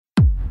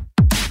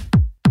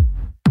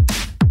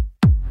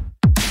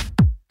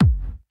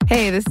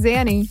Hey, this is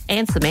Annie.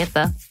 And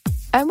Samantha.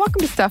 And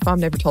welcome to Stuff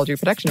Mom Never Told You, a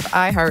production of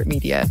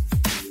iHeartMedia.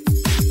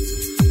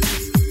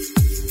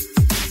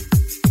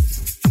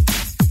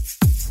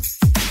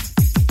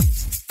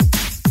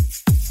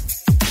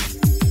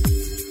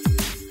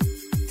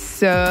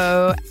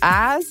 So,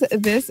 as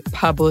this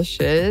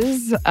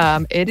publishes,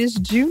 it is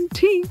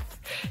Juneteenth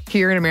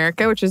here in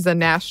America, which is a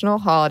national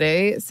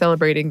holiday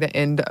celebrating the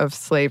end of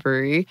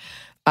slavery.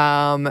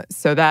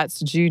 So that's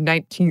June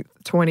 19th,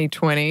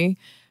 2020.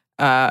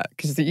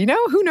 Because,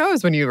 who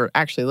knows when you were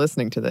actually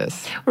listening to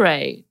this?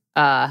 Right.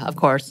 Of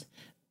course,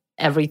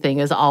 everything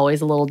is always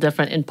a little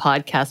different in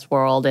podcast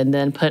world, and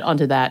then put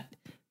onto that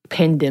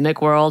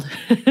pandemic world.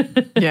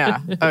 Yeah.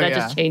 That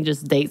just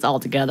changes dates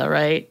altogether,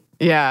 right?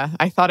 Yeah.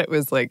 I thought it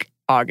was like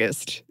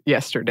August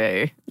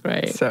yesterday.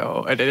 Right.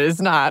 So it is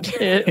not.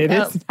 It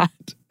is not.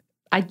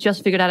 I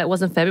just figured out it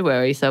wasn't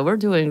February, so we're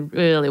doing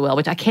really well,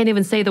 which I can't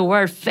even say the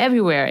word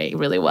February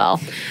really well.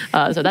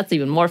 So that's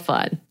even more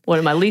fun. One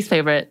of my least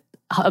favorite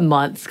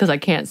months because I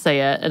can't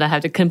say it, and I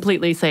have to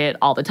completely say it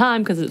all the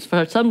time because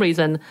for some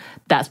reason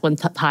that's when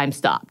time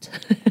stopped.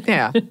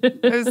 Yeah,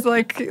 it was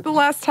like the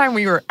last time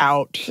we were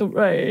out.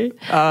 Right.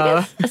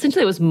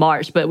 Essentially, it was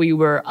March, but we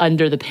were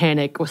under the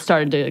panic. We're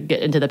starting to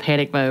get into the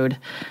panic mode.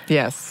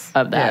 Yes.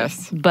 Of that.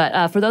 Yes.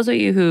 But for those of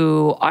you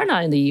who are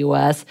not in the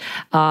U.S.,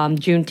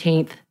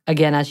 Juneteenth,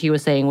 again, as she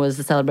was saying, was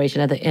the celebration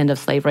at the end of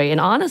slavery.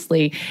 And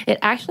honestly, it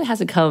actually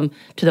hasn't come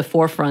to the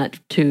forefront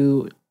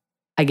to,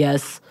 I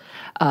guess,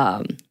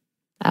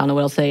 I don't know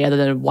what else to say other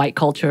than white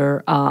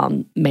culture,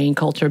 main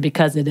culture,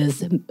 because it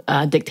is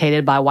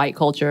dictated by white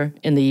culture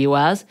in the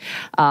U.S.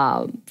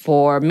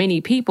 For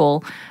many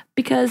people,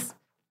 because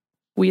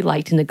we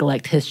like to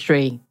neglect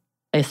history,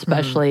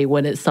 especially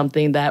when it's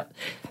something that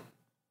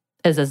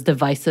is as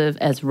divisive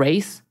as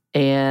race.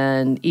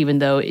 And even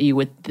though you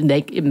would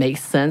think it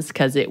makes sense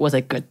because it was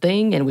a good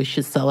thing and we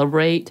should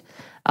celebrate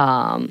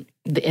the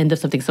end of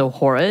something so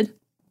horrid.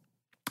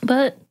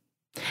 But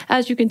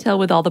as you can tell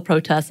with all the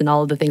protests and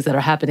all of the things that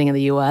are happening in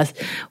the U.S.,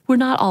 we're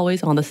not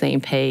always on the same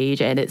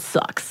page, and it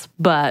sucks.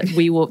 But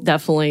we will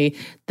definitely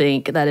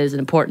think that is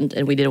important,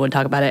 and we did want to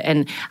talk about it.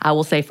 And I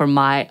will say from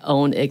my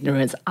own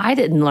ignorance, I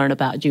didn't learn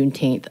about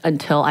Juneteenth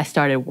until I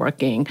started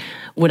working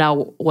when I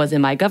was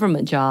in my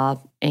government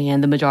job,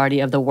 and the majority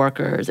of the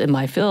workers in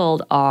my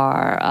field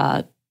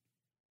are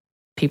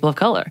people of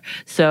color.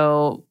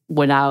 So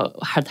when I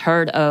had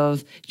heard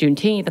of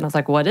Juneteenth, and I was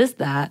like, what is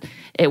that?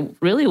 It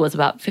really was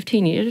about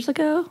 15 years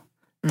ago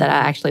that I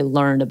actually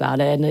learned about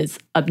it. And it's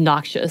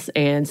obnoxious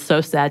and so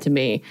sad to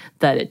me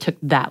that it took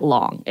that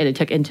long. And it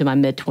took into my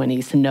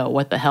mid-20s to know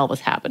what the hell was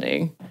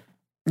happening.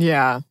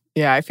 Yeah.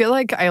 Yeah. I feel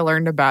like I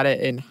learned about it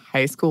in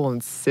high school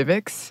and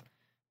civics,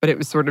 but it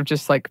was sort of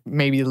just like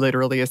maybe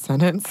literally a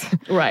sentence.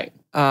 Right.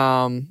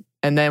 And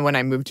then when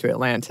I moved to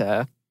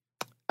Atlanta,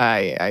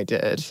 I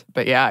did.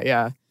 But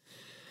yeah.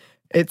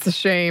 It's a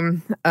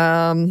shame.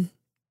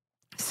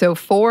 So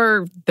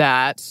for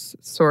that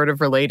sort of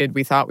related,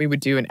 we thought we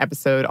would do an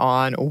episode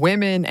on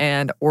women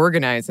and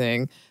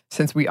organizing,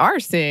 since we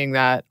are seeing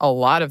that a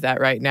lot of that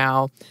right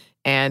now.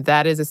 And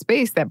that is a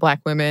space that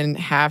Black women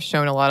have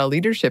shown a lot of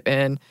leadership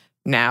in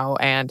now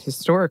and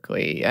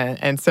historically.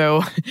 And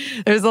so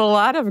there's a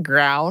lot of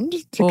ground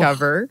to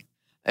cover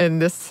in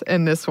this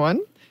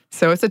one.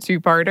 So it's a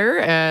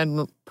two-parter,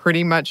 and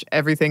pretty much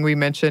everything we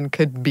mentioned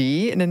could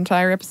be an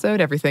entire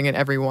episode, everything and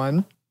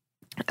everyone.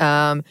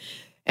 And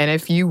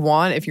if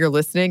you're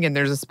listening and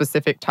there's a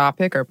specific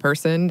topic or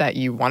person that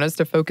you want us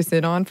to focus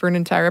in on for an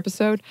entire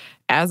episode,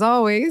 as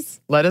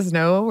always, let us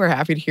know. We're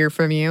happy to hear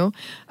from you.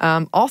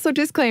 Also,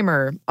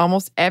 disclaimer,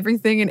 almost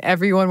everything and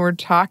everyone we're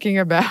talking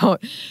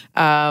about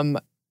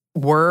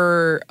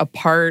were a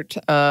part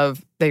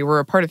of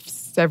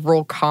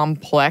several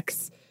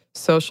complex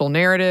social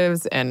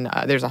narratives, and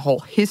there's a whole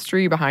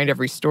history behind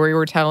every story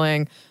we're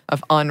telling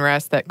of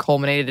unrest that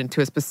culminated into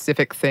a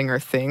specific thing or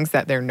things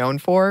that they're known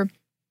for.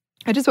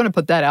 I just want to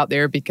put that out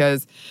there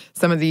because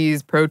some of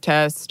these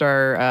protests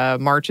or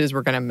marches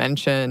we're going to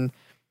mention,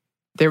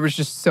 there was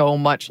just so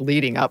much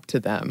leading up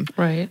to them.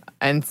 Right.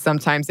 And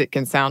sometimes it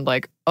can sound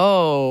like,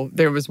 oh,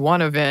 there was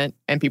one event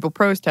and people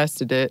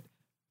protested it,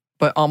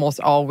 but almost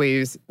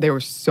always there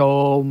was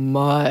so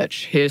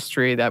much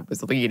history that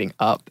was leading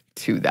up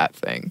to that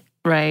thing.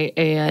 Right.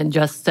 And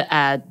just to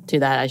add to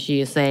that, as she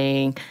is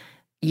saying,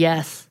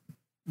 yes,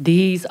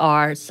 these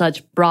are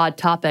such broad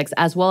topics,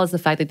 as well as the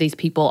fact that these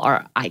people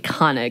are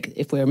iconic,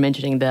 if we're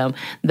mentioning them,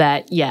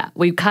 that, yeah,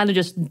 we kind of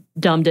just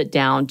dumbed it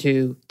down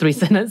to 3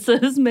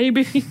 sentences,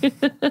 maybe,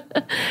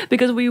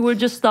 because we were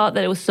just thought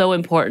that it was so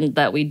important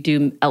that we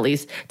do at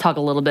least talk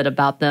a little bit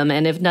about them.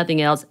 And if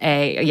nothing else,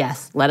 A,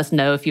 yes, let us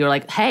know if you're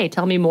like, hey,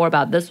 tell me more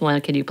about this one.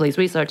 Can you please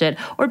research it?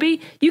 Or B,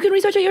 you can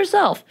research it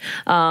yourself,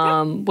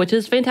 which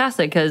is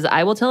fantastic, because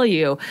I will tell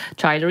you,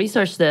 trying to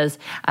research this,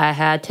 I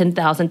had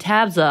 10,000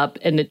 tabs up,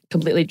 and it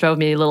completely drove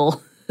me a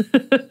little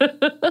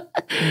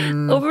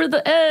over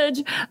the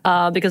edge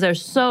because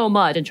there's so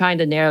much, and trying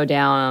to narrow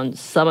down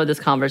some of this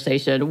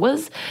conversation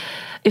was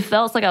it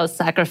felt like I was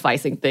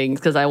sacrificing things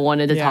because I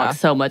wanted to Yeah. talk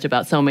so much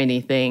about so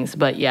many things.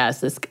 But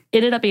yes, this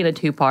ended up being a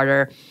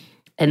two-parter.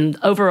 And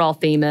overall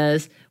theme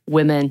is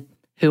women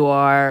who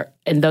are,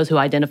 and those who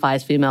identify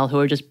as female, who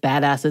are just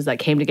badasses that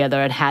came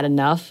together and had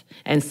enough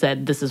and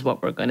said, this is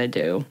what we're going to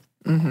do.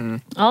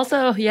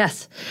 Also,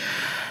 yes,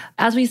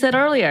 as we said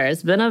earlier,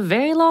 it's been a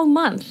very long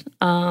month.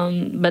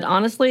 But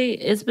honestly,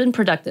 it's been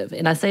productive.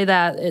 And I say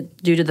that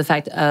due to the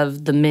fact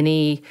of the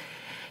many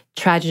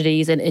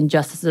tragedies and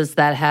injustices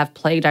that have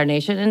plagued our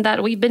nation and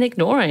that we've been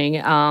ignoring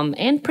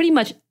and pretty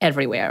much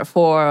everywhere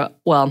for,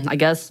 well, I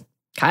guess,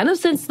 kind of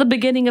since the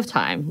beginning of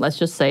time. Let's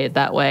just say it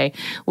that way.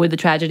 With the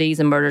tragedies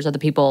and murders of the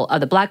people of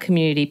the Black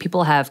community,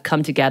 people have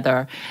come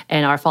together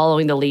and are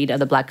following the lead of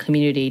the Black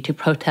community to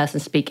protest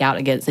and speak out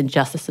against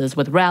injustices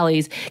with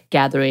rallies,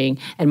 gathering,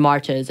 and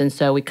marches. And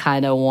so we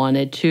kind of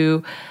wanted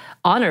to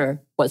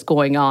honor what's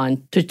going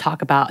on, to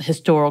talk about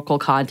historical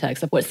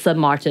context of what some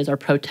marches or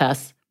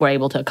protests were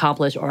able to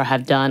accomplish or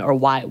have done or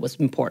why it was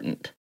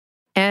important.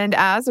 And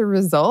as a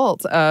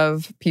result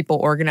of people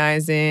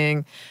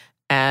organizing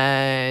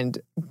and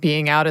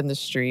being out in the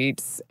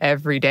streets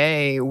every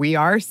day, we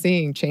are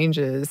seeing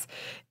changes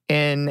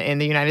in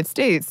the United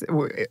States.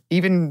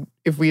 Even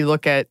if we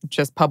look at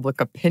just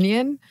public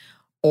opinion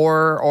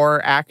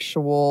or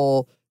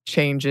actual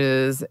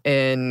changes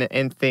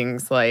in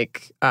things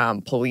like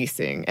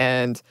policing.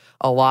 And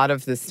a lot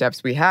of the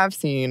steps we have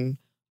seen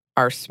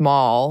are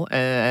small,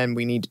 and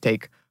we need to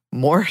take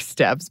more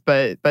steps.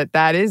 But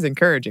that is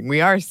encouraging.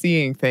 We are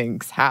seeing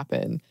things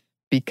happen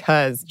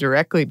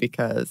directly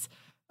because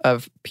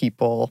of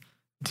people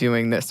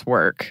doing this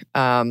work.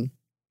 And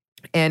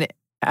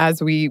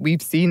as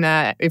we've seen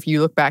that, if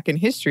you look back in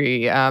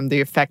history, the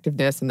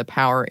effectiveness and the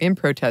power in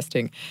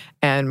protesting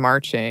and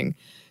marching.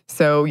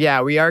 So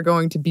yeah, we are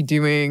going to be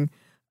doing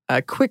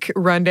a quick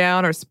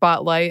rundown or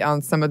spotlight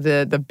on some of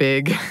the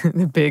big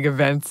the big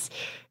events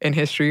in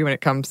history when it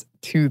comes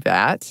to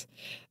that.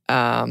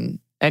 And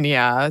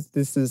yeah,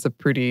 this is a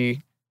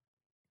pretty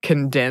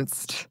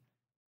condensed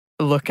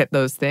look at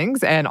those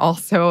things. And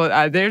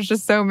also, there's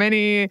just so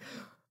many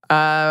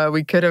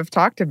we could have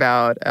talked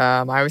about.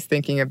 I was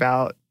thinking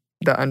about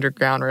the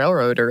Underground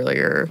Railroad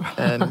earlier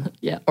and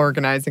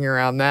organizing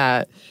around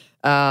that.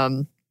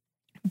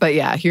 But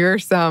yeah, here are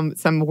some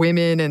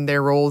women and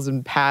their roles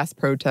in past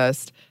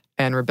protests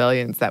and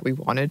rebellions that we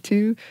wanted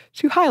to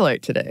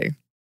highlight today.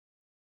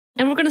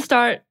 And we're going to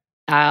start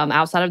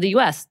outside of the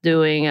U.S.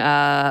 doing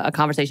a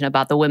conversation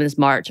about the Women's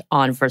March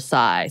on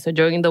Versailles. So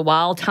during the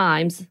wild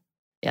times,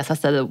 yes, I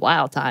said the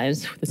wild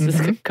times. This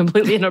is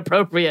completely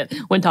inappropriate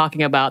when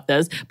talking about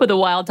this. But the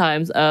wild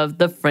times of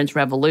the French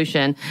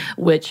Revolution,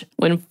 which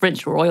when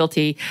French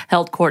royalty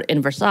held court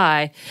in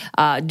Versailles,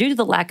 due to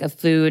the lack of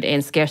food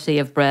and scarcity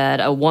of bread,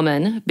 a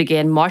woman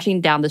began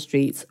marching down the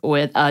streets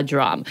with a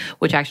drum,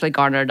 which actually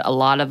garnered a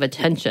lot of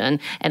attention,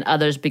 and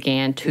others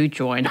began to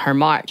join her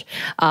march.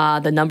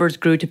 The numbers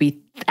grew to be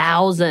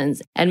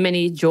thousands, and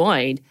many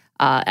joined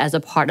as a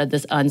part of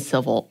this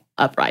uncivil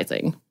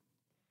uprising.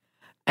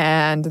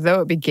 And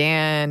though it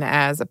began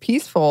as a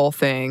peaceful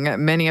thing,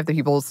 many of the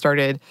people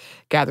started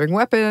gathering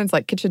weapons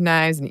like kitchen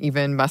knives and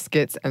even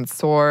muskets and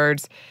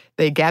swords.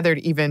 They gathered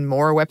even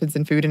more weapons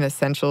and food and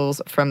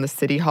essentials from the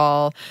city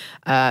hall.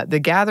 The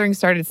gathering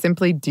started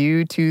simply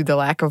due to the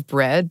lack of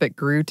bread, but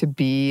grew to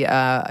be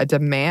a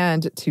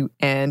demand to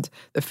end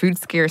the food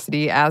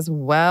scarcity, as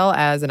well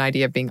as an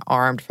idea of being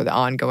armed for the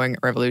ongoing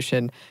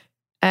revolution.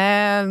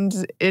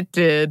 And it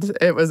did.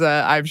 It was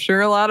I'm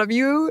sure a lot of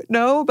you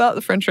know about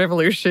the French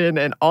Revolution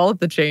and all of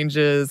the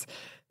changes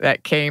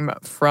that came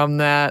from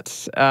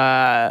that.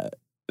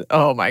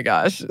 Oh my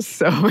gosh,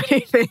 so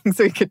many things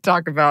we could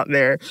talk about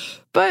there.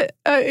 But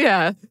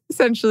yeah,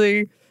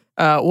 essentially,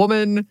 a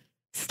woman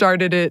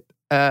started it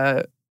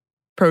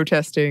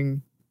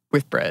protesting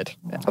with bread,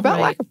 about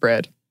lack of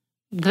bread.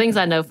 The things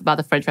I know about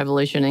the French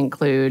Revolution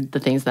include the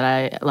things that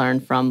I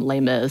learned from Les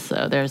Mis,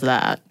 so there's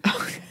that.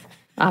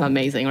 I'm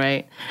amazing,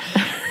 right?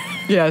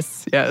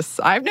 Yes.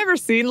 I've never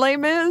seen Les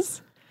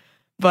Mis,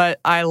 but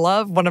I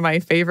love one of my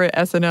favorite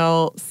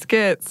SNL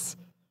skits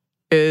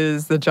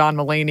is the John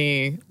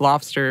Mulaney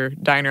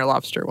Diner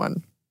Lobster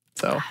one.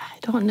 So I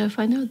don't know if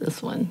I know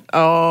this one.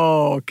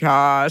 Oh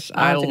gosh,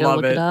 I love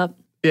look it up.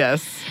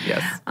 Yes.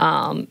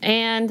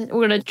 And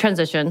we're going to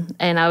transition,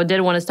 and I did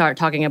want to start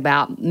talking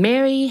about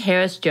Mary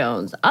Harris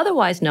Jones,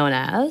 otherwise known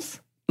as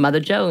Mother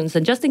Jones.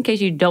 And just in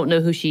case you don't know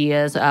who she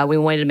is, we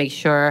wanted to make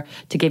sure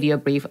to give you a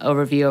brief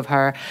overview of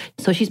her.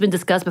 So she's been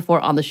discussed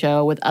before on the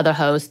show with other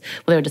hosts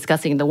when they were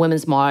discussing the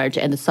Women's March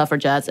and the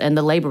suffragettes and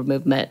the labor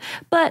movement.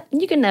 But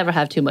you can never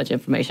have too much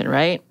information,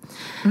 right?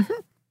 Mm-hmm.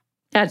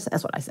 That's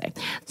what I say.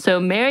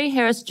 So Mary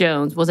Harris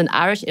Jones was an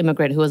Irish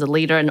immigrant who was a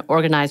leader and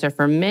organizer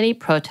for many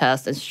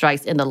protests and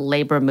strikes in the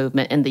labor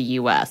movement in the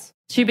U.S.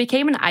 She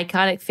became an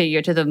iconic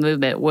figure to the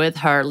movement, with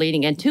her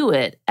leading into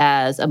it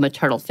as a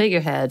maternal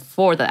figurehead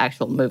for the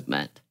actual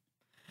movement.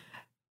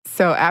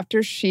 So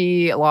after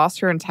she lost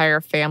her entire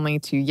family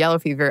to yellow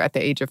fever at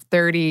the age of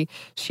 30,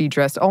 she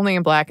dressed only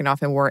in black and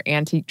often wore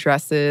antique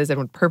dresses and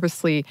would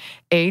purposely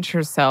age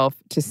herself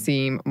to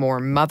seem more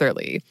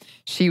motherly.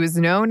 She was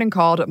known and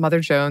called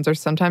Mother Jones, or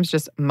sometimes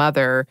just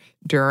Mother,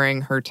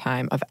 during her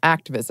time of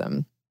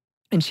activism.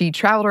 And she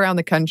traveled around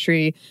the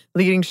country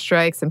leading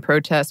strikes and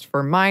protests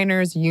for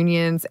miners,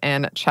 unions,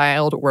 and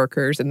child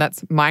workers. And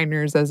that's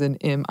miners as in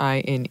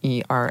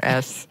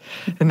miners,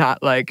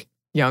 not like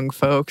young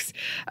folks.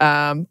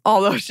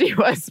 Although she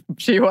was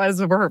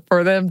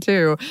for them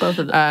too. Both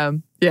of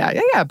them.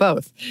 Yeah,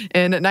 both.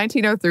 In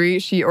 1903,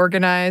 she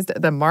organized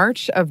the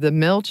March of the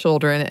Mill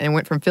Children and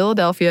went from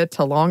Philadelphia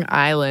to Long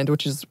Island,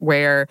 which is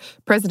where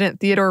President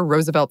Theodore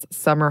Roosevelt's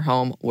summer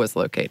home was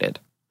located.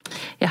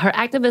 Yeah, her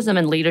activism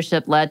and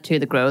leadership led to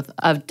the growth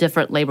of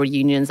different labor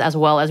unions, as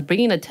well as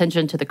bringing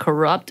attention to the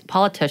corrupt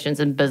politicians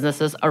and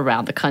businesses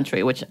around the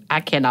country, which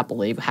I cannot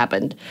believe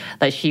happened,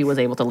 that she was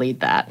able to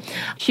lead that.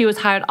 She was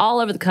hired all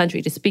over the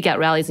country to speak at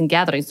rallies and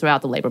gatherings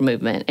throughout the labor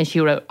movement, and she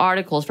wrote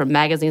articles for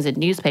magazines and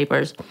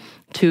newspapers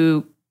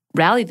to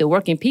rally the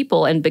working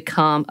people and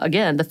become,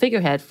 again, the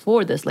figurehead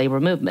for this labor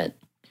movement.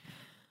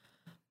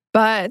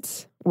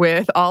 But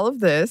with all of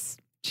this,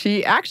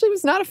 she actually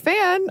was not a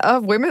fan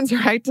of women's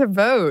right to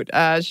vote.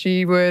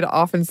 She would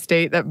often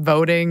state that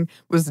voting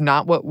was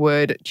not what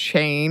would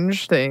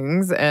change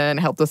things and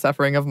help the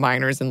suffering of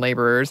miners and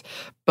laborers.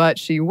 But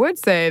she would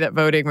say that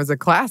voting was a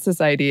classist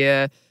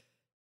idea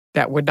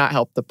that would not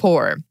help the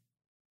poor.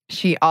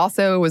 She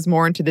also was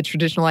more into the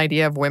traditional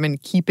idea of women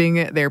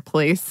keeping their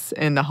place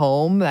in the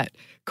home, that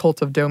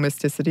cult of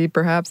domesticity,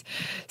 perhaps,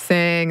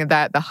 saying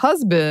that the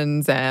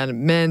husband's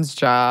and men's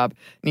job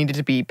needed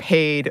to be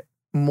paid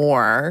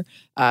more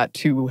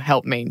to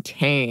help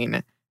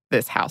maintain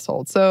this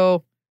household.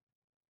 So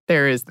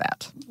there is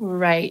that.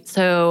 Right.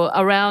 So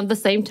around the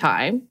same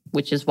time,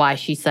 which is why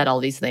she said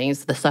all these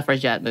things, the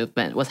suffragette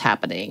movement was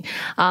happening.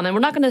 And we're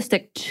not going to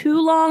stick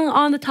too long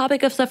on the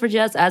topic of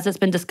suffragettes, as it's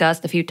been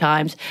discussed a few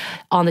times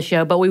on the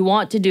show, but we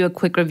want to do a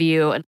quick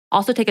review and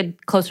also take a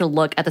closer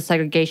look at the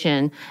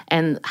segregation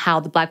and how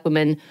the Black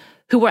women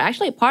who were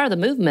actually a part of the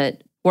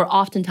movement were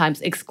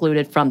oftentimes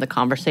excluded from the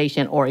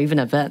conversation or even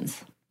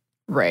events.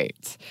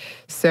 Right.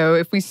 So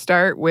if we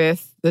start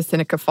with the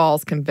Seneca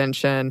Falls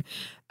Convention,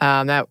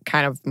 that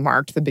kind of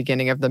marked the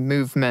beginning of the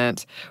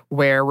movement,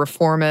 where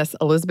reformists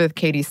Elizabeth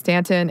Cady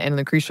Stanton and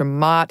Lucretia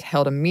Mott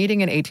held a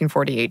meeting in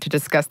 1848 to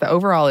discuss the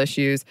overall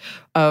issues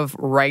of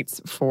rights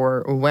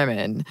for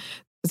women.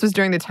 This was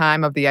during the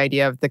time of the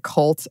idea of the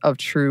cult of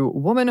true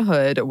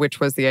womanhood, which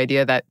was the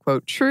idea that,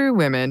 quote, true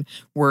women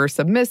were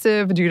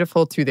submissive,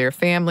 dutiful to their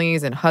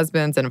families and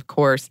husbands, and of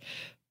course,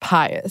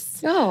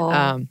 pious.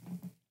 Oh.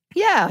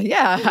 Yeah.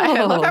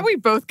 I love how we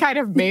both kind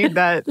of made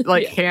that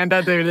hand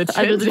under the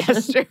chin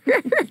gesture.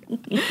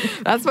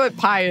 That's what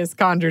pious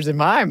conjures in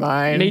my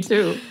mind. Me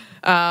too.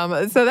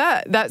 So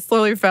that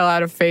slowly fell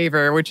out of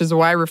favor, which is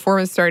why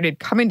reformists started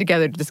coming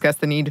together to discuss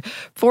the need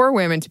for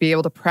women to be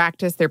able to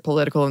practice their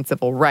political and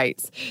civil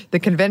rights. The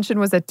convention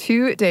was a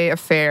 2-day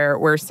affair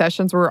where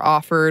sessions were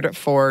offered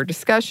for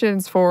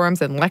discussions,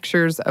 forums, and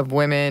lectures of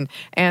women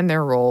and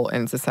their role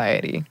in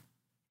society.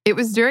 It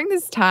was during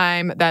this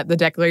time that the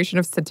Declaration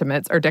of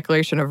Sentiments, or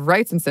Declaration of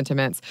Rights and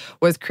Sentiments,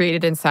 was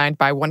created and signed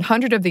by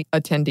 100 of the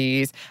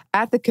attendees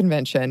at the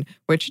convention,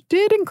 which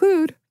did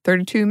include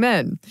 32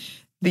 men.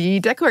 The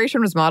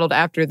declaration was modeled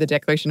after the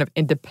Declaration of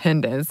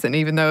Independence, and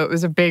even though it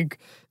was a big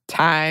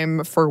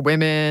time for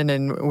women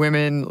and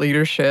women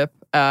leadership,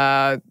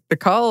 the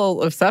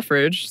call of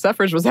suffrage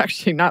was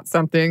actually not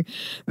something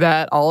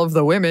that all of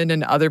the women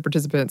and other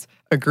participants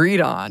agreed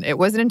on. It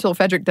wasn't until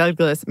Frederick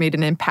Douglass made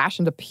an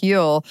impassioned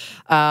appeal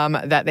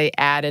that they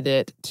added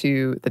it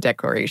to the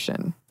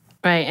Declaration.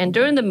 Right. And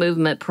during the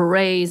movement,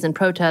 parades and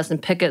protests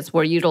and pickets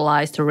were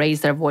utilized to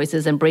raise their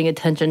voices and bring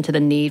attention to the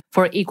need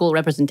for equal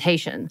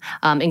representation,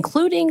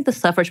 including the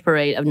suffrage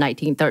parade of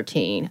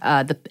 1913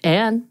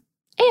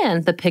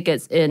 and the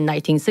pickets in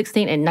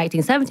 1916 and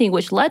 1917,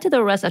 which led to the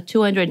arrest of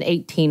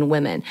 218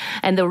 women.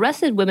 And the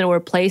arrested women were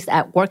placed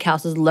at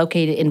workhouses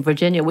located in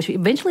Virginia, which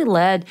eventually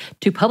led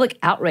to public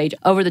outrage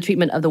over the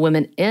treatment of the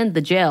women in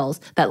the jails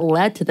that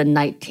led to the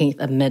 19th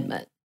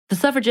Amendment. The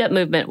suffragette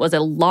movement was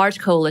a large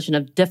coalition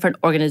of different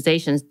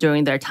organizations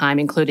during their time,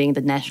 including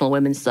the National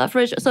Women's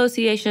Suffrage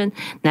Association,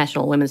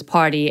 National Women's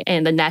Party,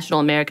 and the National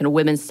American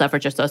Women's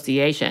Suffrage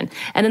Association.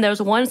 And then there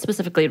was one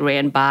specifically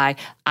ran by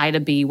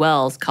Ida B.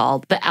 Wells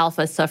called the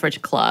Alpha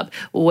Suffrage Club,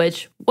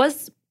 which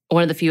was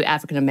one of the few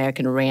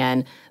African-American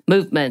ran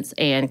movements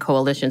and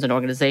coalitions and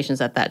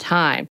organizations at that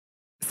time.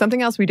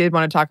 Something else we did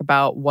want to talk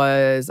about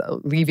was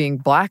leaving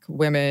Black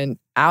women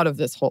out of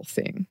this whole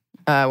thing.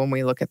 When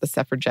we look at the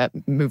suffragette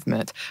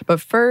movement.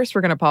 But first, we're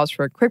going to pause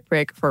for a quick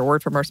break for a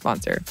word from our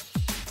sponsor.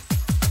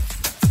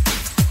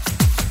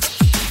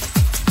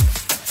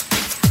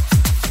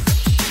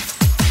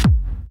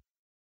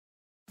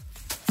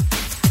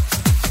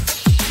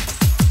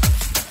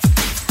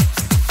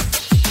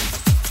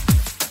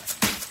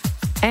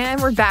 And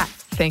we're back.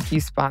 Thank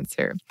you,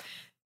 sponsor.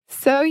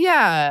 So,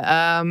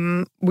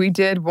 we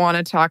did want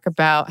to talk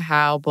about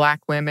how Black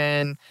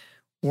women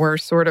were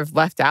sort of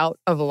left out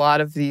of a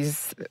lot of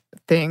these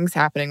things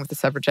happening with the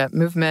suffragette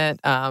movement.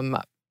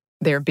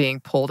 They're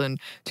being pulled in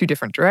two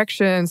different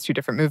directions, two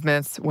different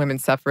movements,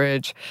 women's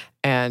suffrage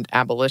and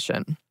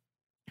abolition.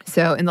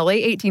 So in the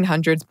late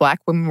 1800s, Black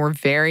women were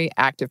very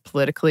active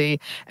politically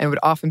and would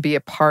often be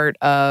a part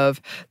of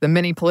the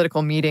many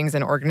political meetings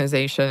and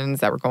organizations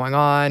that were going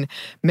on.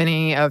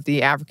 Many of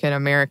the African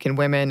American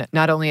women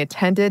not only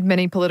attended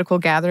many political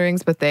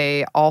gatherings, but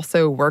they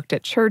also worked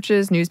at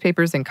churches,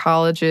 newspapers, and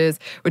colleges,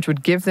 which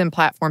would give them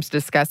platforms to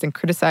discuss and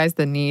criticize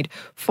the need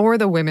for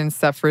the women's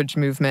suffrage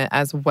movement,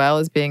 as well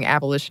as being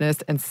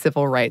abolitionists and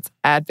civil rights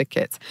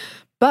advocates.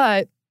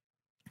 But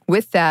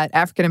with that,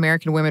 African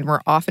American women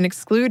were often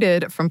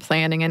excluded from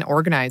planning and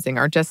organizing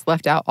or just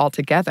left out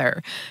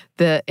altogether.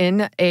 The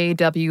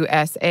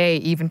NAWSA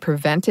even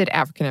prevented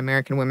African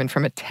American women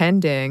from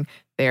attending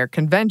their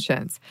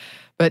conventions.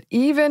 But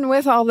even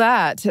with all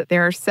that,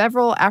 there are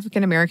several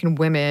African American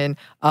women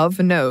of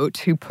note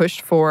who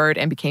pushed forward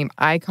and became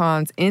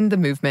icons in the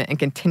movement and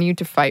continued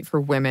to fight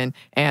for women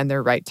and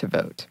their right to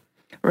vote.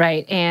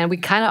 Right. And we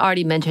kind of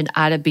already mentioned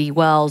Ida B.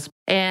 Wells.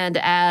 And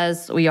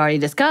as we already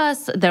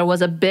discussed, there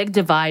was a big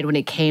divide when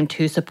it came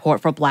to support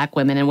for Black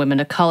women and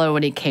women of color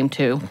when it came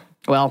to,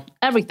 well,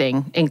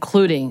 everything,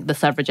 including the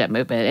suffragette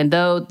movement. And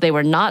though they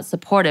were not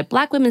supported,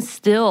 Black women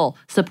still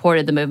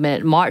supported the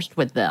movement, marched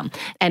with them.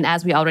 And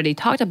as we already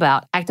talked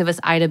about, activist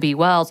Ida B.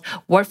 Wells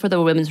worked for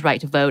the women's right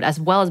to vote, as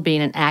well as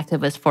being an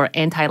activist for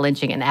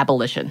anti-lynching and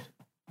abolition.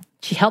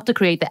 She helped to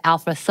create the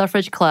Alpha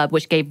Suffrage Club,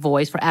 which gave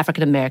voice for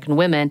African American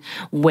women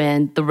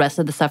when the rest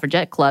of the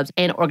suffragette clubs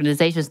and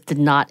organizations did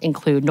not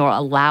include nor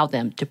allow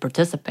them to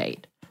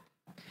participate.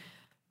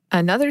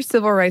 Another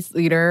civil rights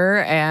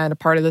leader and a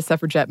part of the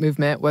suffragette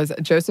movement was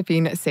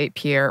Josephine St.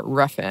 Pierre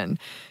Ruffin.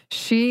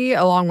 She,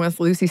 along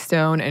with Lucy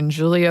Stone and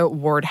Julia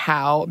Ward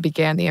Howe,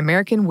 began the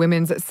American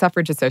Women's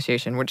Suffrage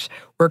Association, which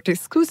worked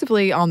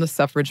exclusively on the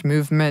suffrage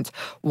movement,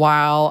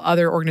 while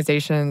other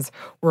organizations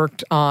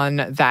worked on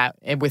that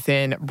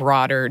within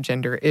broader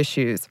gender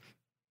issues.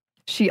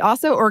 She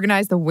also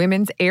organized the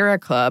Women's Era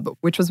Club,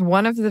 which was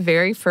one of the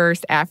very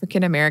first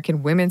African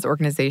American women's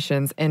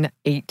organizations in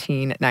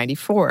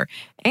 1894.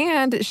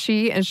 And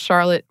she and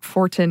Charlotte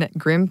Fortin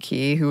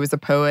Grimke, who was a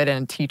poet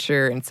and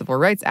teacher and civil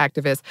rights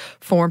activist,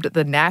 formed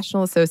the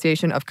National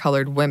Association of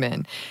Colored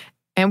Women.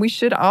 And we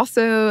should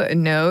also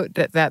note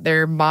that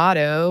their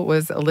motto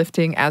was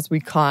lifting as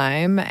we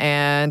climb,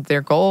 and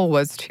their goal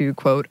was to,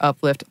 quote,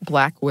 uplift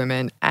Black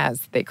women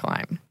as they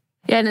climb.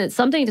 Yeah, and it's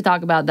something to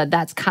talk about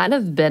that's kind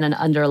of been an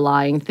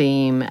underlying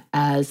theme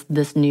as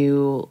this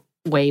new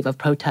wave of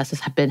protests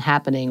has been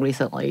happening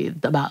recently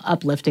about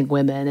uplifting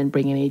women and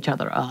bringing each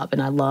other up.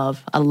 And I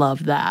love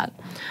that.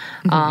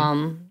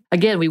 Mm-hmm.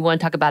 Again, we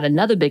want to talk about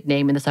another big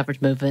name in the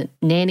suffrage movement,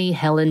 Nannie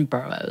Helen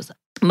Burroughs.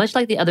 Much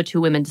like the other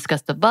two women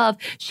discussed above,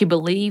 she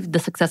believed the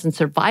success and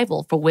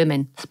survival for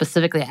women,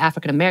 specifically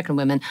African-American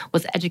women,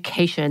 was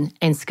education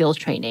and skills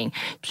training.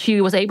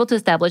 She was able to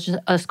establish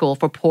a school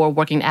for poor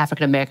working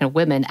African-American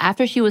women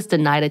after she was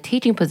denied a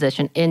teaching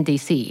position in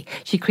D.C.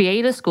 She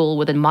created a school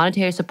with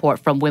monetary support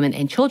from women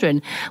and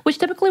children, which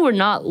typically were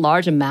not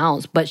large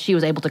amounts, but she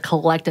was able to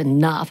collect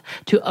enough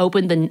to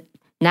open the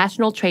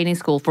National Training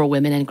School for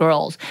Women and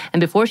Girls.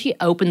 And before she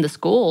opened the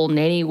school,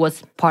 Nannie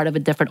was part of a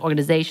different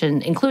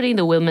organization, including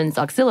the Women's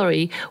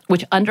Auxiliary,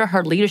 which under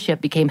her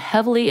leadership became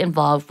heavily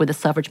involved with the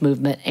suffrage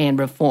movement and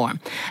reform.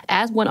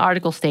 As one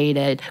article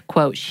stated,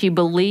 quote, she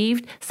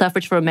believed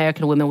suffrage for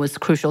American women was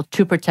crucial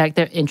to protect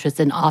their interests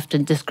in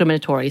often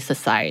discriminatory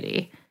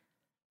society,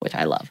 which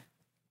I love.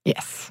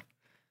 Yes.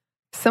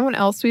 Someone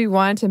else we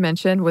wanted to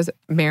mention was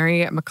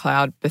Mary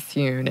McLeod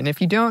Bethune. And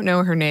if you don't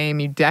know her name,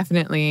 you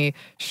definitely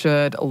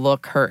should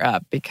look her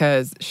up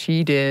because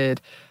she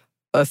did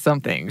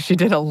something. She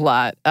did a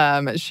lot.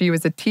 She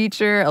was a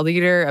teacher, a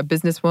leader, a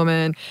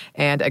businesswoman,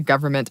 and a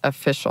government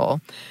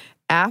official.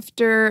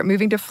 After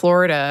moving to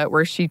Florida,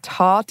 where she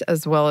taught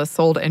as well as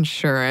sold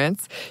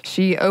insurance,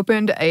 she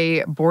opened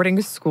a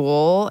boarding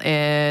school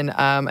in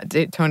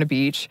Daytona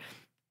Beach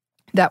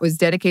that was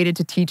dedicated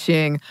to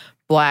teaching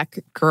Black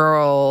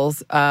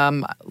girls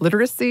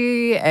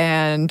literacy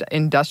and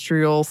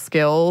industrial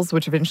skills,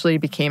 which eventually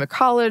became a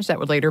college that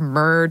would later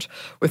merge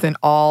with an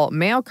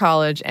all-male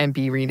college and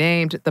be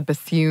renamed the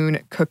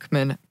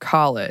Bethune-Cookman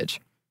College.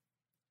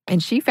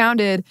 And she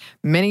founded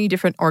many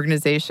different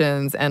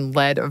organizations and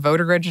led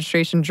voter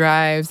registration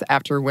drives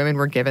after women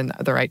were given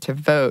the right to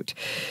vote.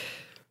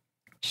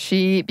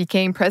 She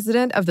became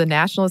president of the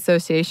National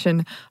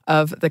Association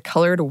of the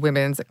Colored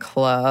Women's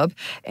Club,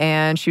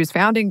 and she was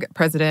founding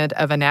president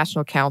of a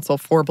National Council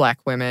for Black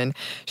Women.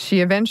 She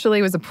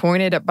eventually was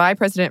appointed by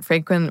President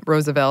Franklin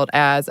Roosevelt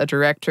as a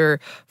director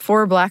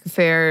for Black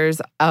Affairs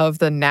of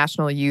the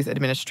National Youth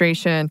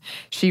Administration.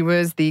 She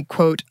was the,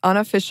 quote,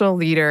 unofficial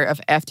leader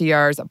of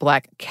FDR's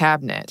Black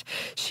Cabinet.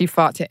 She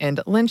fought to end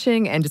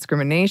lynching and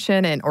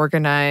discrimination and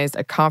organized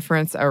a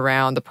conference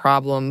around the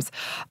problems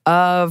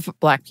of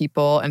Black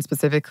people and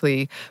specifically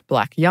specifically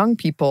Black young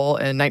people,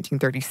 in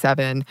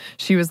 1937.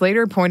 She was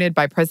later appointed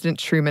by President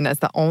Truman as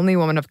the only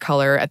woman of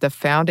color at the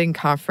founding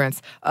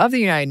conference of the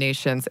United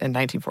Nations in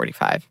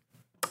 1945.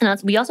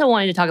 And we also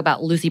wanted to talk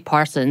about Lucy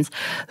Parsons,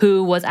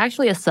 who was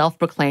actually a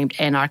self-proclaimed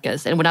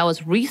anarchist. And when I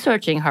was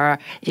researching her,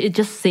 it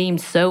just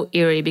seemed so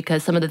eerie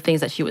because some of the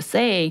things that she was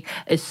saying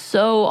is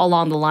so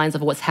along the lines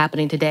of what's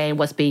happening today and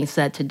what's being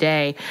said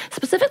today,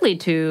 specifically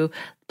to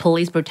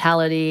police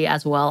brutality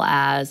as well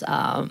as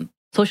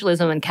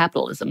socialism and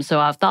capitalism. So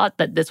I thought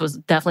that this was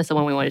definitely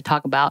someone we wanted to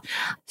talk about.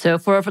 So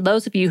for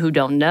those of you who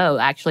don't know,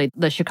 actually,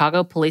 the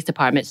Chicago Police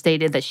Department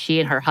stated that she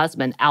and her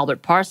husband,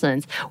 Albert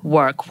Parsons,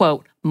 were,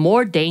 quote,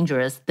 more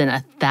dangerous than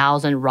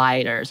 1,000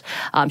 rioters.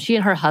 She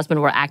and her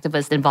husband were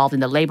activists involved in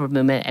the labor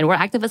movement and were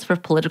activists for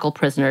political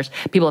prisoners,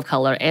 people of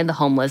color, and the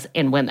homeless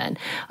and women.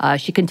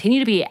 She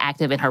continued to be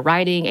active in her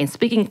writing and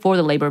speaking for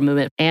the labor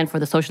movement and for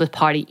the Socialist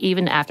Party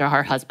even after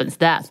her husband's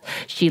death.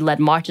 She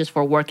led marches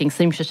for working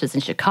seamstresses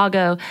in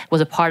Chicago,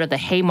 was a part of the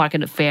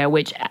Haymarket Affair,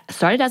 which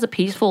started as a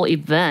peaceful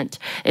event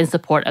in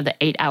support of the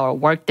 8-hour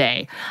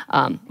workday.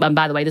 And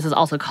by the way, this is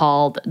also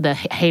called the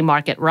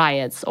Haymarket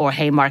Riots or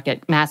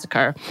Haymarket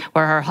Massacre,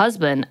 where her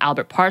husband,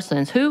 Albert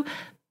Parsons, who,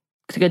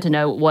 it's good to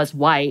know, was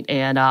white,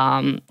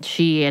 and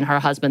she and her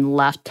husband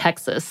left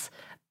Texas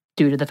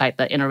due to the fact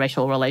that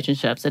interracial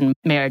relationships and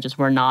marriages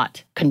were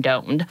not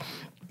condoned.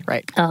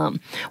 Right.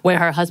 Where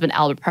her husband,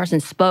 Albert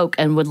Parsons, spoke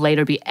and would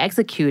later be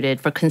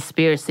executed for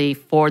conspiracy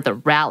for the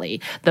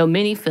rally, though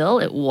many feel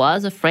it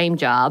was a frame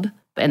job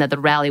and that the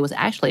rally was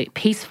actually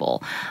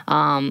peaceful.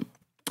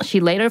 She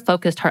later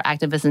focused her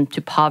activism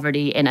to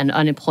poverty and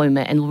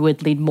unemployment and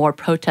would lead more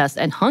protests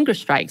and hunger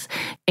strikes,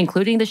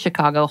 including the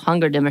Chicago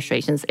hunger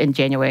demonstrations in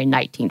January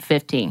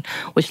 1915,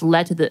 which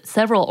led to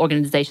several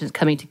organizations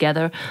coming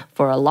together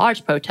for a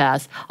large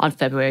protest on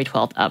February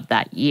 12th of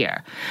that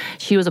year.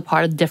 She was a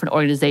part of different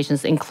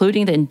organizations,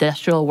 including the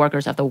Industrial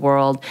Workers of the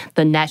World,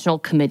 the National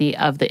Committee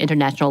of the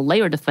International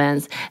Labor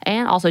Defense,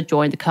 and also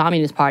joined the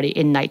Communist Party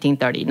in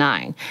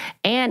 1939.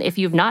 And if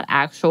you've not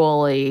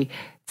actually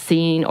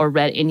seen or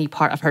read any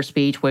part of her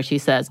speech where she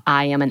says,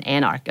 "I am an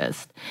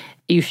anarchist,"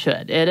 you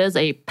should. It is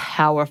a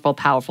powerful,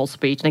 powerful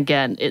speech. And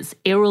again, it's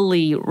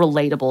eerily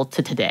relatable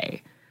to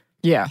today.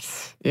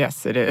 Yes,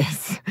 it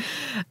is.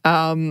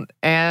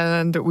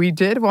 And we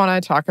did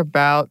want to talk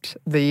about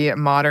the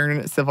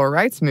modern civil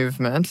rights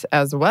movement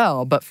as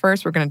well. But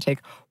first, we're going to take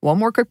one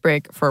more quick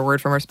break for a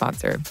word from our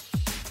sponsor.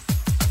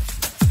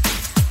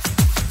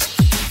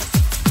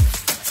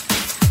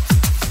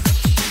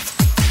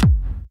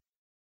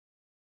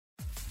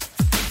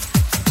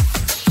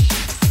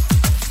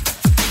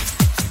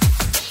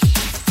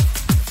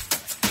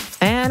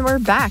 And we're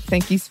back.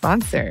 Thank you,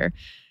 sponsor.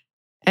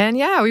 And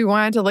yeah, we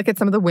wanted to look at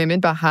some of the women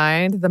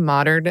behind the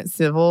modern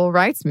civil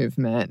rights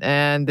movement.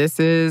 And this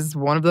is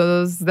one of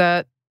those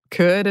that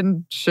could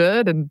and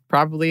should and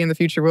probably in the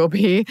future will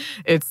be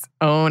its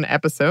own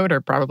episode or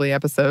probably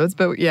episodes.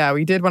 But yeah,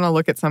 we did want to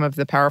look at some of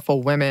the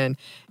powerful women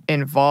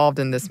involved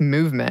in this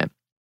movement.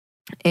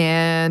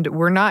 And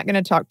we're not going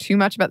to talk too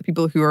much about the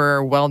people who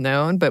are well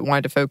known, but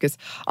wanted to focus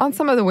on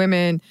some of the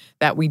women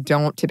that we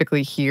don't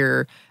typically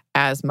hear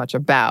as much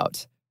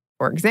about.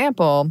 For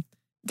example,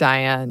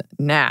 Diane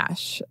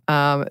Nash.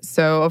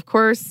 So, of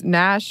course,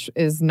 Nash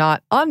is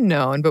not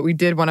unknown, but we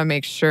did want to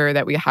make sure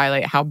that we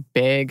highlight how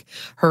big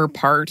her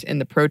part in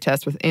the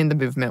protest within the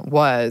movement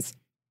was.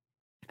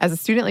 As a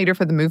student leader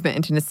for the movement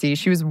in Tennessee,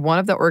 she was one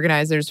of the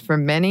organizers for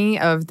many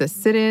of the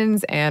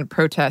sit-ins and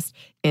protests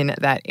in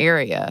that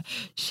area.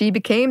 She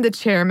became the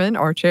chairman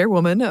or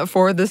chairwoman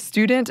for the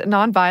Student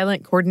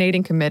Nonviolent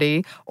Coordinating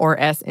Committee, or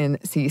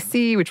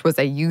SNCC, which was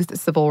a youth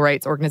civil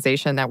rights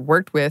organization that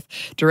worked with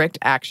direct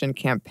action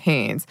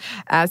campaigns.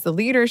 As the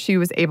leader, she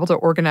was able to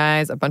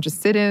organize a bunch of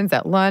sit-ins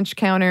at lunch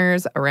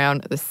counters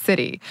around the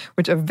city,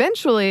 which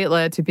eventually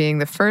led to being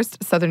the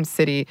first Southern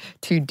city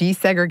to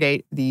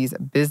desegregate these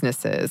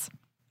businesses.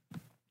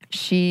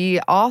 She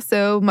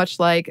also, much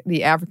like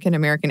the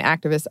African-American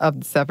activists of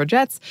the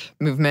suffragettes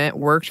movement,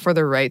 worked for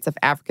the rights of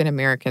African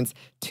Americans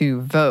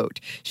to vote.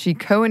 She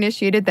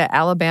co-initiated the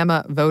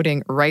Alabama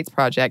Voting Rights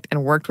Project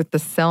and worked with the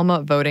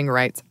Selma Voting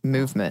Rights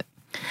Movement.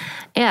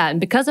 Yeah, and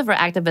because of her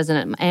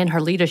activism and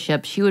her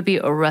leadership, she would be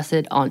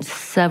arrested on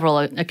several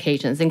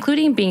occasions,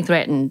 including being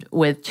threatened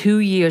with 2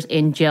 years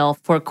in jail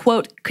for,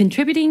 quote,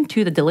 contributing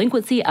to the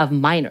delinquency of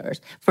minors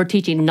for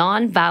teaching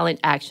nonviolent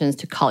actions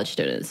to college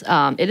students.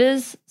 It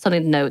is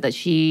something to note that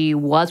she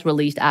was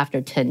released after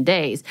 10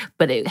 days,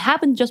 but it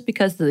happened just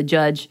because the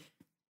judge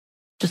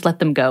just let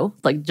them go,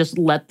 like just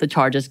let the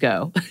charges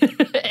go.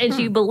 And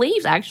she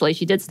believes, actually,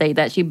 she did state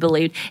that she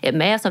believed it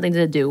may have something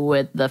to do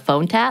with the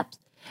phone taps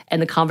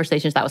and the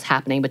conversations that was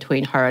happening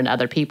between her and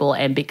other people.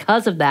 And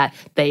because of that,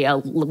 they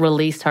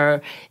released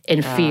her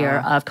in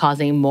fear of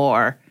causing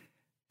more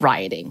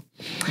rioting.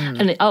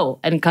 And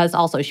because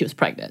also she was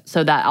pregnant.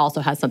 So that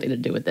also has something to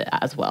do with it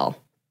as well.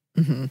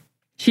 Mm-hmm.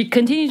 She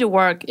continued to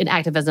work in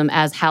activism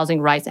as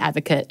housing rights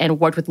advocate and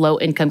worked with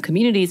low-income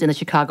communities in the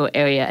Chicago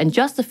area. And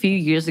just a few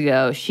years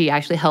ago, she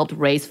actually helped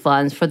raise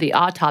funds for the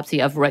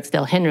autopsy of Rex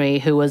Del Henry,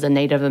 who was a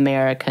Native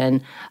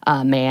American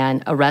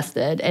man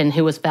arrested and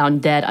who was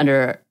found dead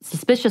under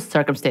suspicious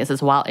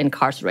circumstances while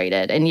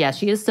incarcerated. And yes,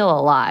 she is still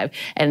alive.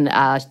 And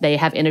they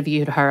have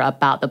interviewed her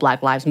about the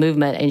Black Lives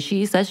Movement, and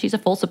she says she's a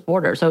full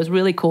supporter. So it's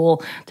really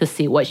cool to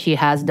see what she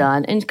has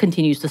done and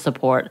continues to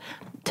support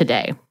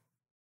today.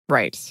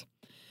 Right.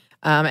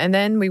 And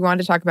then we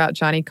wanted to talk about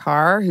Johnny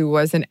Carr, who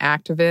was an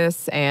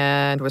activist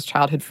and was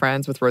childhood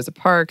friends with Rosa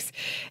Parks.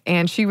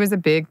 And she was a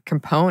big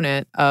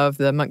component of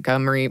the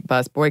Montgomery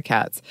bus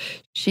boycotts.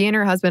 She and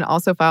her husband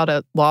also filed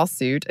a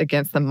lawsuit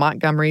against the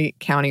Montgomery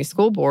County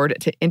School Board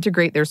to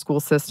integrate their school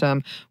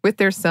system with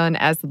their son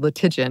as the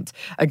litigant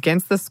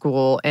against the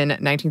school in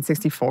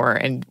 1964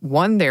 and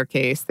won their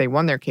case. They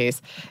won their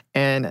case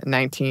in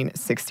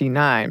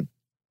 1969.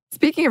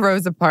 Speaking of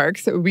Rosa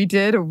Parks, we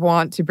did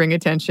want to bring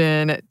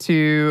attention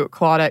to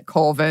Claudette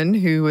Colvin,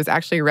 who was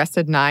actually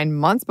arrested 9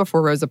 months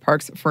before Rosa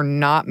Parks for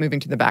not moving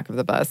to the back of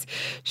the bus.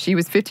 She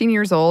was 15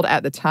 years old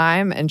at the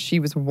time, and she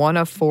was one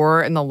of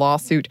four in the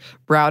lawsuit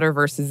Browder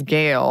versus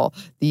Gale,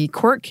 the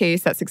court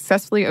case that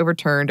successfully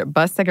overturned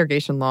bus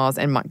segregation laws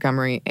in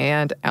Montgomery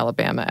and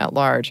Alabama at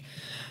large.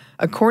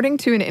 According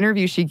to an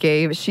interview she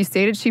gave, she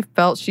stated she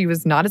felt she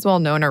was not as well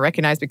known or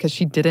recognized because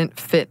she didn't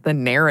fit the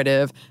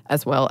narrative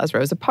as well as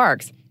Rosa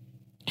Parks.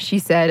 She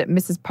said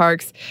Mrs.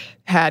 Parks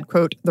had,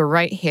 quote, the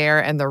right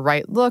hair and the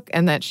right look,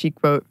 and that she,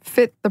 quote,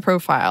 fit the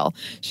profile.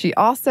 She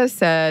also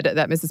said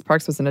that Mrs.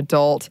 Parks was an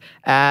adult,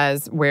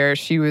 as where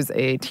she was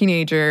a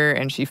teenager,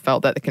 and she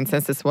felt that the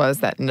consensus was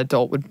that an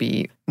adult would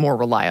be more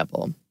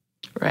reliable.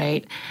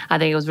 Right. I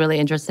think it was really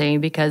interesting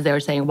because they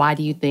were saying, why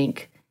do you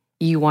think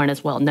you weren't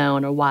as well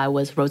known, or why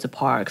was Rosa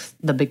Parks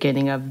the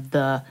beginning of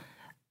the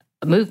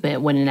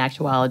movement when in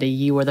actuality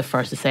you were the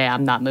first to say,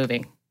 I'm not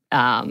moving?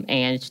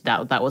 And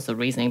that was the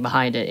reasoning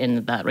behind it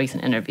in that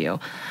recent interview.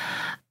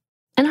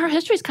 And her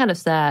history is kind of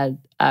sad,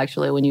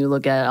 actually, when you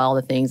look at all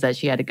the things that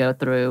she had to go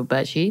through.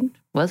 But she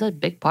was a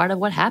big part of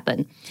what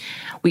happened.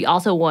 We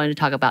also wanted to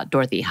talk about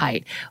Dorothy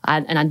Height.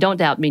 And I don't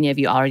doubt many of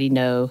you already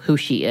know who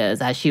she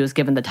is, as she was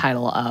given the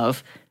title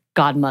of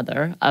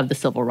godmother of the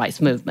civil rights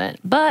movement.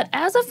 But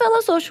as a fellow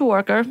social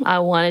worker, I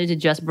wanted to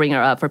just bring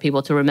her up for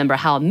people to remember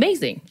how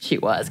amazing she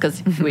was,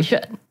 because we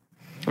should.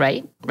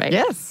 Right?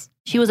 Yes.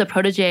 She was a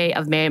protege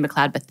of Mary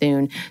McLeod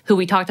Bethune, who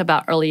we talked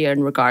about earlier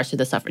in regards to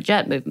the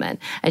suffragette movement.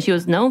 And she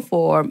was known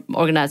for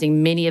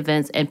organizing many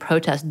events and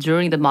protests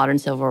during the modern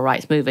civil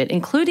rights movement,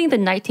 including the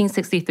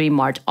 1963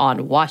 March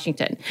on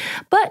Washington.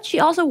 But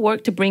she also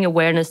worked to bring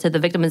awareness to the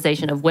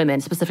victimization of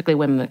women, specifically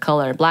women of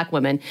color and Black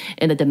women,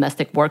 in the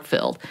domestic work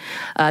field.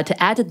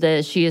 To add to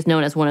this, she is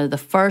known as one of the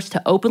first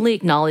to openly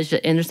acknowledge the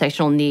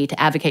intersectional need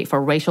to advocate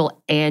for racial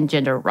and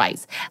gender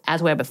rights,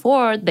 as where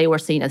before they were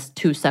seen as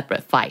two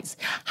separate fights.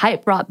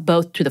 Height brought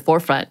both to the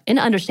forefront in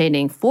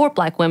understanding for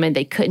Black women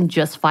they couldn't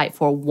just fight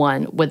for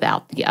one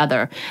without the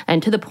other.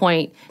 And to the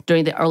point,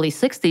 during the early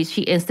 60s,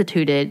 she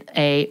instituted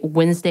a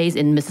Wednesdays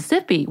in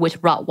Mississippi, which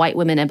brought white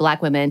women and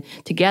Black women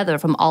together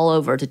from all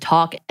over to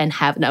talk and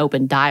have an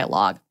open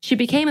dialogue. She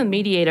became a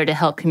mediator to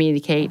help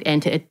communicate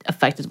and to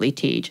effectively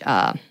teach.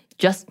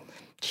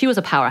 She was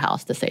a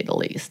powerhouse, to say the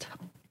least.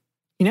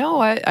 You know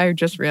what? I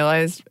just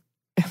realized,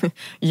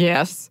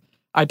 yes,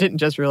 I didn't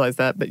just realize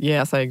that, but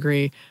yes, I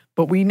agree.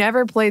 But we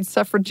never played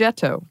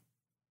Suffragetto.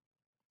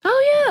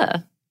 Oh, yeah.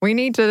 We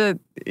need to,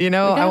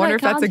 I wonder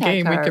if that's a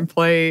game we can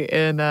play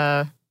in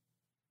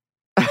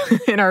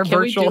in our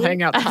virtual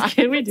hangout.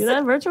 Can we do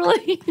that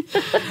virtually?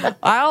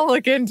 I'll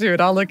look into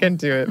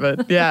it.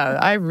 But yeah,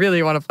 I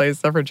really want to play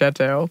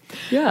Suffragetto.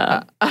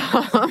 Yeah.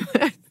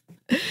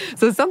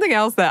 So something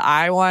else that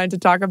I wanted to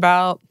talk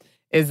about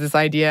is this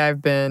idea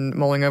I've been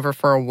mulling over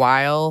for a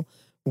while,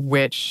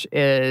 which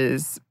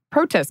is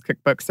protest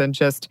cookbooks and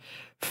just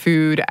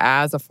food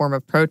as a form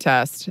of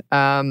protest.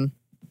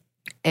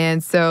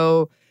 And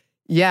so,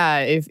 yeah,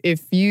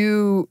 if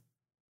you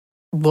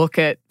look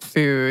at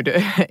food,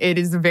 it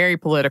is very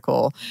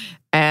political.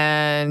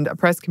 And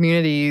oppressed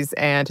communities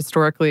and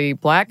historically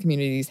Black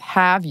communities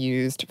have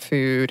used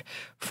food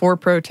for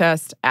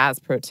protest as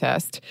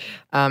protest.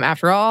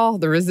 After all,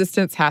 the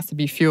resistance has to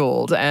be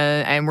fueled.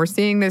 And we're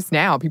seeing this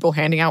now. People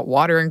handing out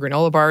water and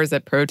granola bars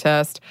at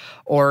protest.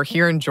 Or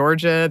here in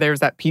Georgia, there's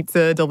that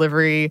pizza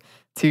delivery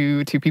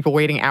to people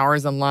waiting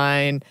hours in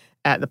line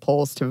at the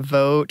polls to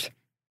vote.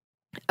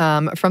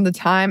 From the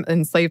time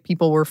enslaved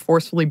people were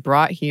forcefully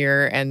brought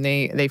here and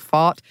they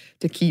fought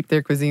to keep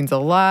their cuisines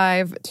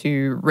alive,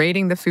 to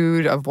raiding the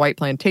food of white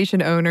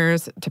plantation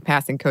owners, to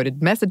passing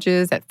coded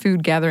messages at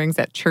food gatherings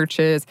at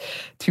churches,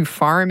 to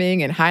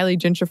farming in highly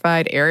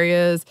gentrified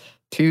areas,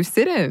 to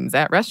sit-ins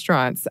at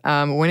restaurants.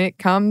 When it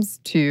comes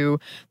to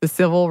the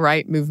civil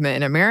rights movement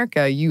in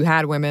America, you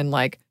had women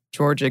like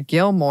Georgia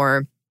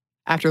Gilmore,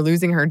 after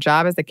losing her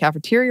job as a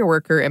cafeteria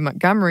worker in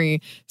Montgomery,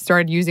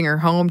 started using her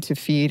home to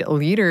feed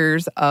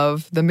leaders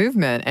of the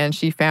movement. And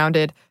she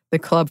founded the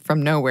Club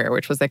from Nowhere,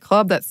 which was a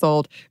club that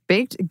sold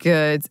baked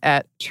goods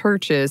at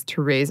churches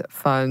to raise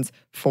funds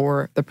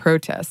for the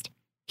protest.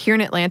 Here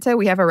in Atlanta,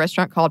 we have a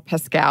restaurant called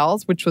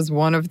Pascal's, which was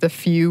one of the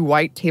few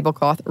white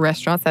tablecloth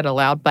restaurants that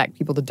allowed Black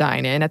people to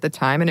dine in at the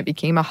time, and it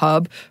became a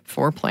hub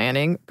for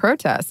planning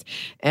protests.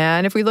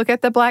 And if we look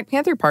at the Black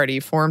Panther Party,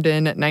 formed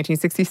in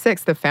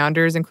 1966, the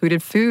founders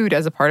included food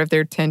as a part of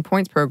their 10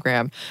 Points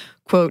program.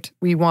 Quote,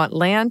 "We want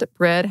land,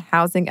 bread,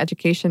 housing,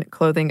 education,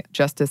 clothing,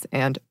 justice,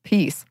 and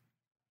peace."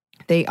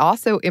 They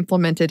also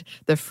implemented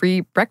the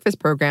free breakfast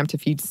program to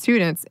feed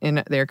students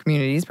in their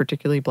communities,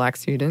 particularly Black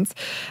students.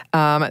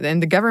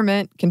 And the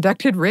government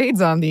conducted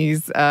raids on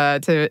these in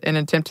an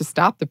attempt to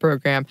stop the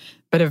program,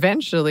 but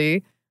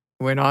eventually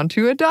went on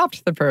to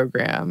adopt the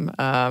program,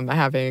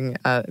 having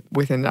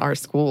within our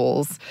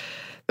schools,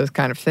 those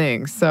kind of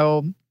things.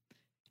 So,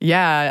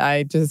 yeah,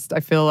 I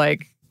feel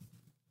like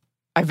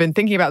I've been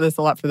thinking about this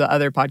a lot for the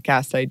other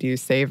podcast I do,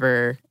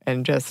 Savor,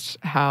 and just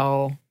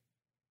how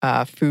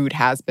food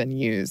has been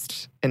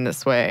used in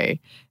this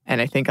way.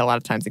 And I think a lot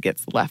of times it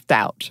gets left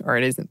out or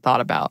it isn't thought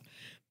about.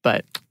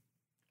 But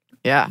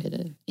yeah.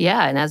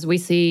 Yeah. And as we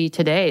see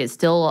today, it's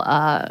still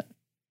a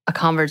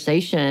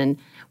conversation,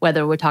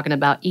 whether we're talking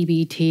about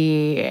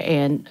EBT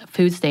and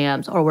food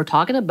stamps or we're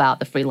talking about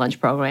the free lunch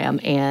program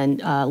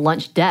and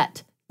lunch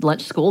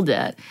school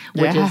debt,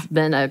 which has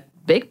been a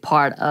big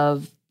part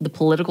of the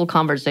political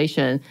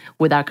conversation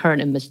with our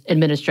current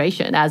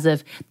administration, as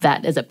if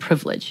that is a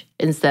privilege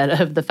instead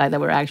of the fact that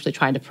we're actually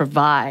trying to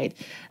provide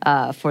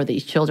for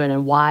these children.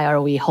 And why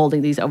are we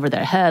holding these over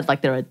their heads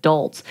like they're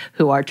adults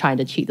who are trying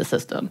to cheat the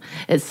system?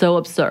 It's so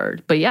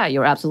absurd. But yeah,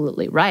 you're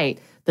absolutely right.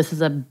 This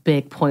is a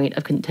big point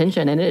of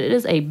contention, and it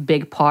is a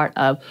big part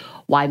of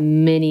why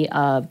many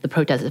of the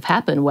protests have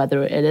happened,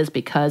 whether it is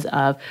because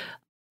of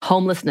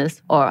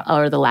homelessness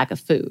or the lack of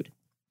food.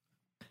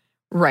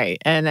 Right.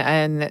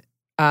 And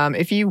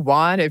if you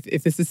want,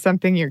 if this is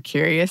something you're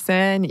curious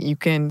in, you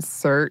can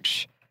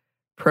search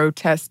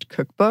protest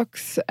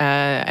cookbooks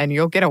and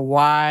you'll get a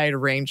wide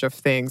range of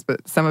things.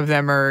 But some of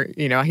them are,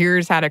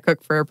 here's how to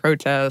cook for a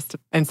protest.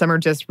 And some are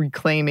just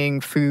reclaiming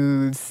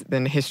foods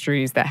and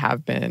histories that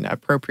have been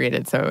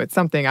appropriated. So it's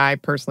something I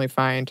personally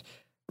find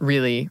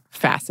really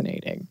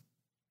fascinating.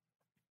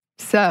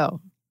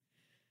 So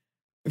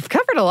we've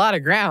covered a lot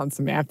of ground,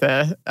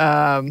 Samantha.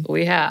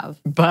 We have.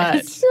 But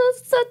it's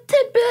just a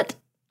tidbit.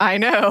 I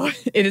know.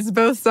 It is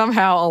both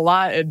somehow a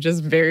lot and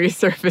just very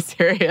surface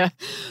area.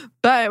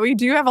 But we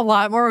do have a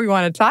lot more we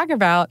want to talk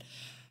about.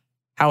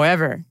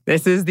 However,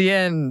 this is the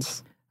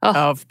end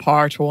of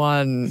part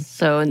 1.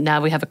 So now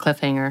we have a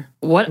cliffhanger.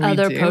 What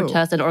other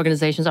protests and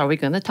organizations are we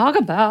going to talk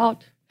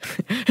about?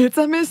 It's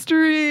a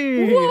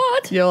mystery.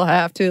 What? You'll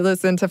have to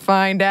listen to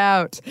find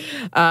out.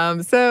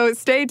 So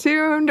stay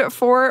tuned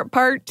for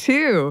part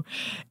 2.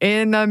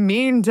 In the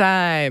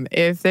meantime,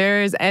 if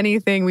there's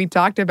anything we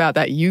talked about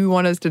that you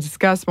want us to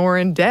discuss more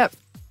in depth,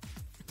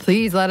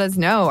 please let us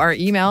know. Our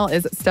email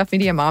is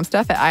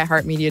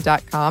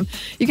stuffmediamomstuff@iheartmedia.com.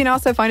 You can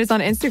also find us on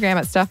Instagram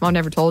at Stuff Mom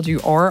Never Told You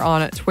or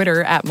on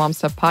Twitter at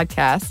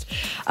MomStuffPodcast.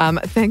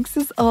 Thanks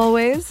as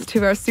always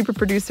to our super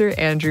producer,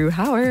 Andrew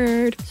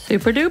Howard.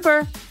 Super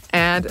duper.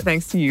 And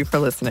thanks to you for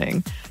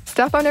listening.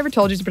 Stuff I Never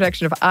Told You is a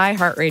production of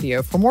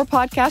iHeartRadio. For more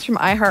podcasts from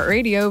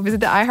iHeartRadio, visit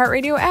the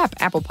iHeartRadio app,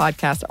 Apple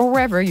Podcasts, or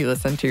wherever you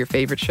listen to your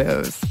favorite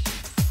shows.